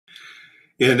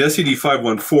In SED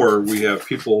 514, we have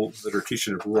people that are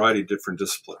teaching a variety of different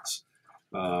disciplines.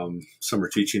 Some are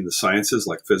teaching the sciences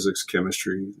like physics,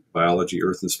 chemistry, biology,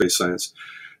 earth and space science.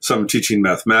 Some are teaching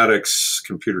mathematics,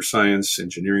 computer science,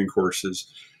 engineering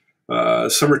courses.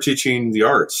 Some are teaching the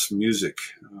arts, music,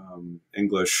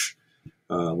 English,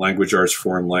 language arts,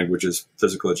 foreign languages,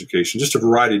 physical education, just a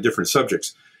variety of different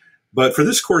subjects. But for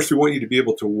this course, we want you to be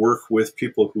able to work with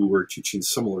people who are teaching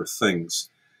similar things,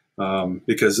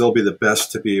 because they'll be the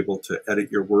best to be able to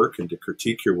edit your work and to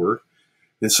critique your work.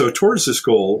 And so towards this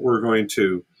goal, we're going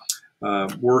to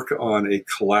work on a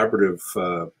collaborative,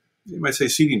 you might say,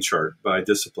 seating chart by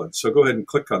discipline. So go ahead and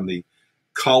click on the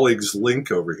colleagues link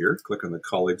over here. Click on the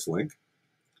colleagues link.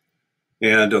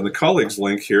 And on the colleagues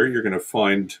link here, you're going to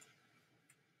find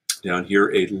down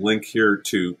here a link here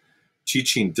to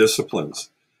teaching disciplines.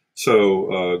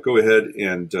 So go ahead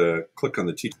and click on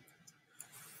the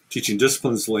teaching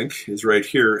disciplines link is right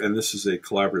here, and this is a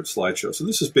collaborative slideshow. So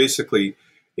this is basically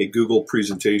a Google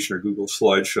presentation or Google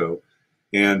slideshow.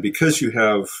 And because you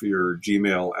have your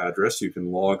Gmail address, you can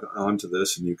log on to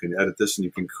this and you can edit this and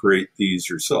you can create these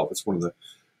yourself. It's one of the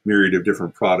myriad of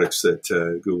different products that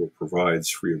Google provides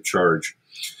free of charge.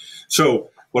 So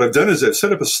what I've done is I've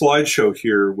set up a slideshow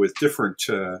here with different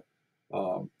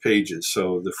pages.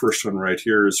 So the first one right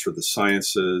here is for the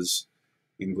sciences,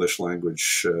 English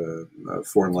language,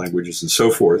 foreign languages, and so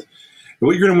forth. And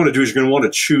what you're going to want to do is you're going to want to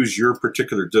choose your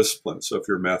particular discipline. So if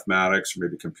you're mathematics or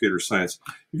maybe computer science,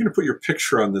 you're going to put your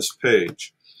picture on this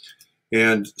page.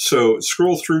 And so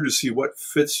scroll through to see what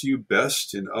fits you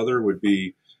best. And other would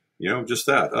be, you know, just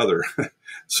that, other.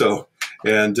 So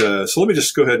let me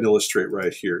just go ahead and illustrate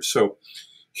right here. So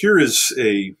here is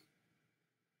a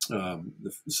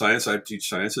the science. I teach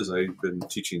sciences. I've been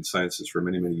teaching sciences for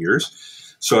many, many years.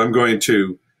 So I'm going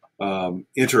to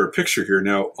enter a picture here.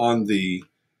 Now on the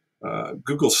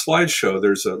Google slideshow,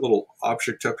 there's a little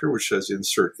object up here which says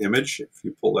insert image. If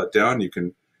you pull that down, you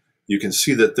can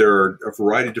see that there are a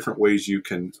variety of different ways you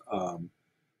can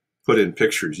put in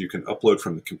pictures. You can upload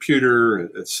from the computer,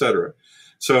 etc.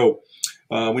 So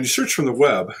when you search from the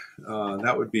web,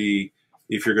 that would be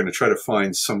if you're going to try to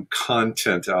find some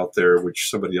content out there which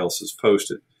somebody else has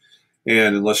posted.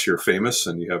 And unless you're famous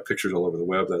and you have pictures all over the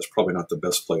web, that's probably not the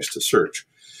best place to search.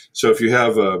 So if you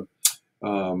have a,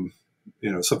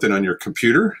 something on your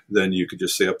computer, then you could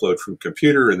just say upload from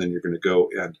computer, and then you're going to go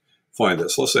and find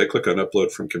this. Let's say I click on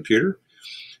upload from computer,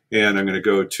 and I'm going to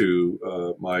go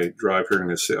to my drive here, and I'm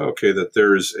going to say, okay, that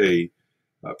there is a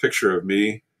picture of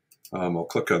me. I'll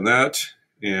click on that,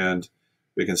 and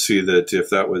we can see that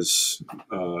if that was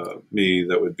me,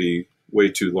 that would be way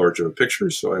too large of a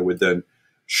picture. So I would then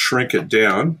shrink it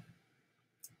down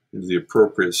into the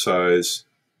appropriate size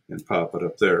and pop it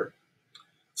up there.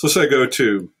 So let's say I go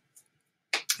to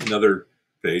another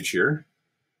page here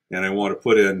and I want to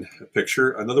put in a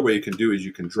picture. Another way you can do is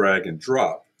you can drag and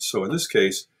drop. So in this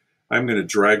case, I'm going to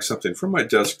drag something from my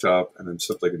desktop and I'm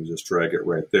simply going to just drag it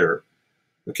right there.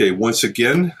 Okay, once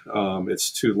again, it's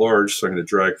too large, so I'm going to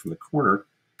drag from the corner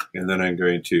and then I'm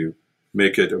going to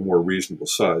make it a more reasonable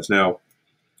size. Now,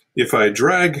 if I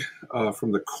drag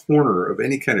from the corner of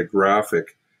any kind of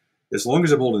graphic, as long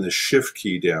as I'm holding the shift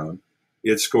key down,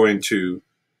 it's going to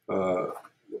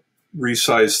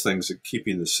resize things and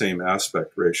keeping the same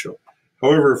aspect ratio.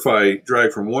 However, if I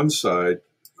drag from one side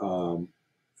or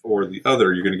the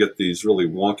other, you're going to get these really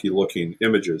wonky looking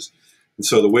images. And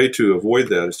so the way to avoid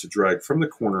that is to drag from the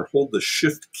corner, hold the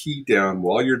shift key down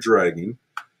while you're dragging,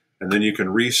 and then you can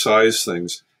resize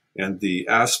things. And the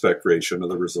aspect ratio, in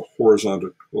other words, the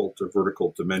horizontal to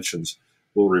vertical dimensions,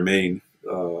 will remain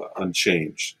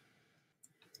unchanged.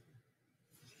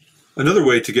 Another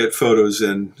way to get photos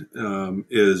in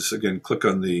is, again, click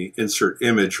on the insert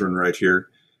image one right here,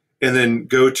 and then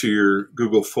go to your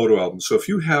Google photo album. So if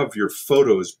you have your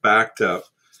photos backed up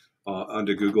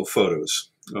onto Google Photos,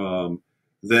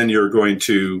 then you're going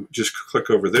to just click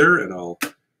over there, and I'll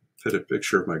put a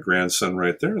picture of my grandson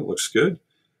right there. It looks good.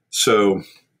 So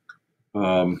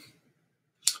I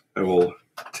will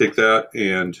take that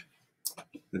and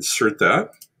insert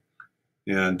that.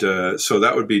 And so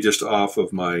that would be just off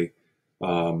of my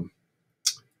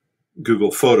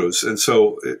Google Photos. And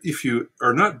so if you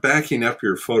are not backing up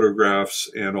your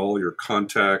photographs and all your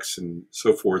contacts and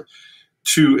so forth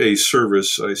to a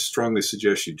service, I strongly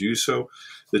suggest you do so.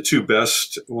 The two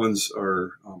best ones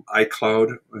are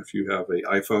iCloud, if you have an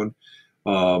iPhone,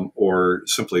 or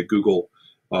simply Google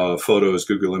Photos,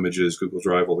 Google Images, Google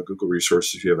Drive, all the Google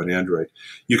resources if you have an Android.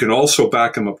 You can also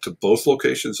back them up to both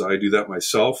locations. I do that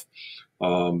myself.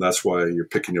 That's why you're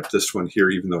picking up this one here,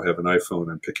 even though I have an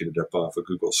iPhone, I'm picking it up off of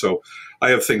Google. So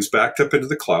I have things backed up into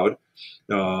the cloud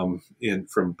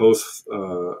from both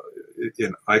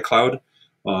in iCloud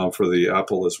for the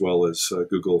Apple as well as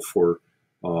Google for,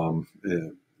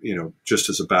 just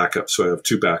as a backup. So I have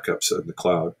two backups in the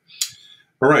cloud.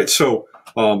 All right, so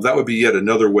that would be yet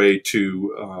another way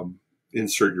to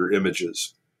insert your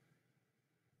images.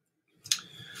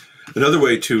 Another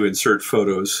way to insert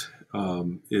photos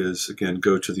is, again,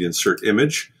 go to the Insert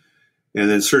Image and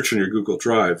then search in your Google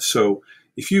Drive. So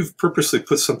if you've purposely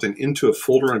put something into a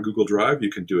folder on Google Drive,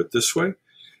 you can do it this way.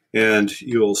 And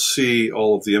you'll see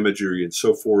all of the imagery and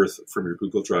so forth from your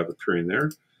Google Drive appearing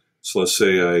there. So let's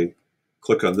say I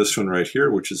click on this one right here,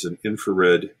 which is an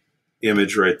infrared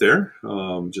image right there.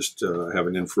 I have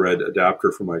an infrared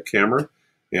adapter for my camera,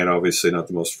 and obviously not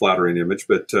the most flattering image,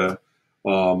 but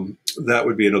that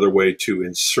would be another way to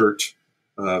insert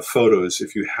photos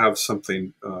if you have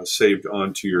something saved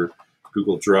onto your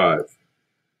Google Drive.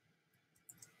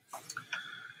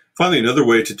 Finally, another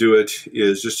way to do it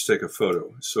is just to take a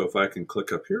photo. So if I can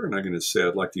click up here and I'm going to say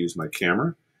I'd like to use my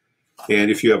camera.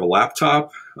 And if you have a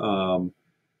laptop, most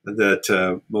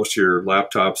of your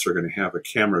laptops are going to have a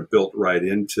camera built right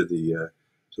into the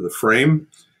frame.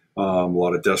 A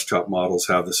lot of desktop models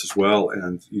have this as well,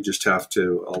 and you just have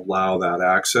to allow that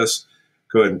access.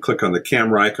 Go ahead and click on the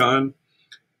camera icon,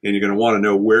 and you're going to want to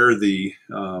know where the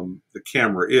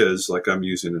camera is. Like I'm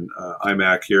using an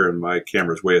iMac here, and my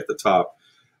camera is way at the top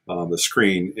on the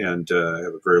screen, and I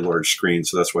have a very large screen,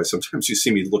 so that's why sometimes you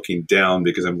see me looking down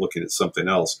because I'm looking at something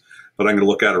else. But I'm going to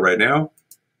look at it right now,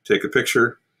 take a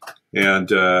picture, and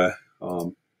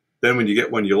then when you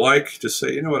get one you like, just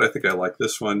say, you know what, I think I like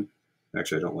this one.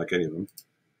 Actually, I don't like any of them.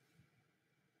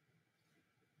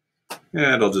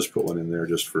 And I'll just put one in there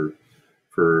just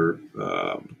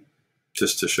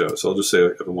just to show. So I'll just say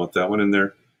I want that one in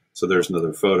there. So there's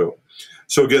another photo.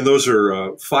 So again, those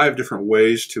are 5 different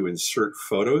ways to insert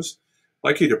photos. I'd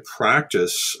like you to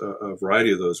practice a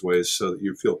variety of those ways so that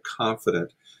you feel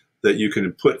confident that you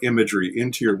can put imagery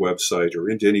into your website or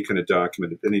into any kind of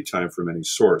document at any time from any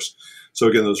source. So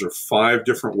again, those are 5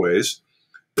 different ways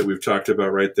that we've talked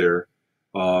about right there.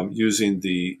 Using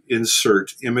the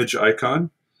insert image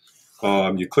icon.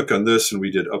 You click on this, and we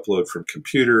did upload from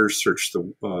computer, search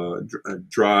the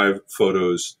drive,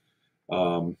 photos,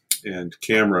 and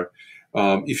camera.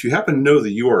 If you happen to know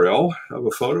the URL of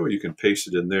a photo, you can paste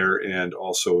it in there. And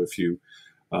also, if you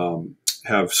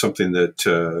have something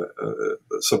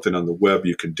something on the web,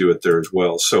 you can do it there as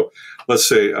well. So let's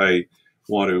say I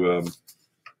want to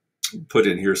put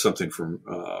in here something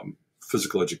from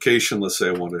physical education. Let's say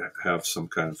I want to have some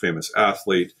kind of famous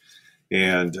athlete.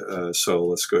 And so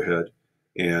let's go ahead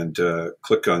and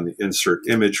click on the insert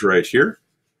image right here.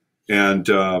 And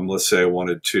let's say I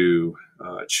wanted to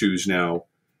choose now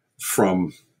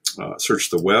from search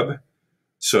the web.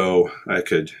 So I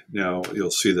could now,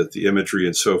 you'll see that the imagery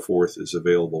and so forth is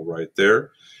available right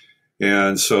there.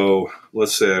 And so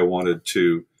let's say I wanted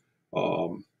to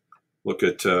look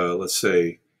at, let's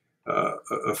say,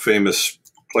 a famous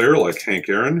player like Hank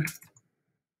Aaron.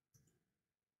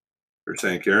 There's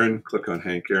Hank Aaron. Click on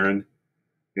Hank Aaron.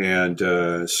 And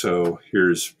so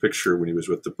here's a picture when he was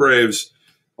with the Braves.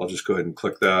 I'll just go ahead and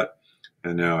click that.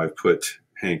 And now I've put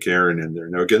Hank Aaron in there.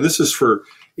 Now, again, this is for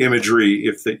imagery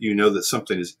if that you know that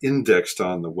something is indexed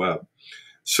on the web.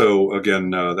 So, again,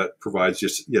 that provides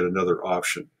just yet another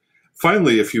option.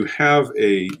 Finally, if you have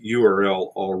a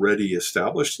URL already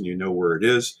established and you know where it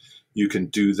is, you can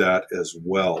do that as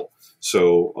well.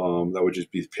 So that would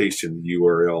just be pasting the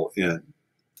URL in.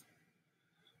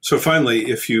 So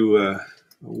finally, if you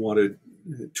wanted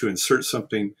to insert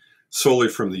something solely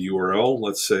from the URL,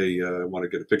 let's say I want to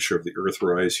get a picture of the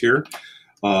Earthrise here,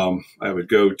 I would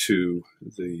go to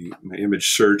my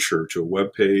image search or to a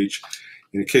web page.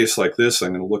 In a case like this,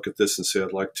 I'm going to look at this and say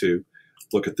I'd like to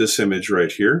look at this image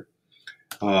right here.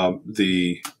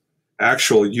 The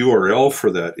actual URL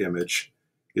for that image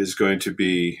is going to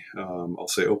be, I'll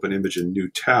say open image in new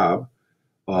tab.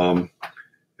 And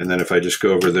then if I just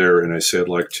go over there and I say I'd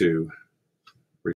like to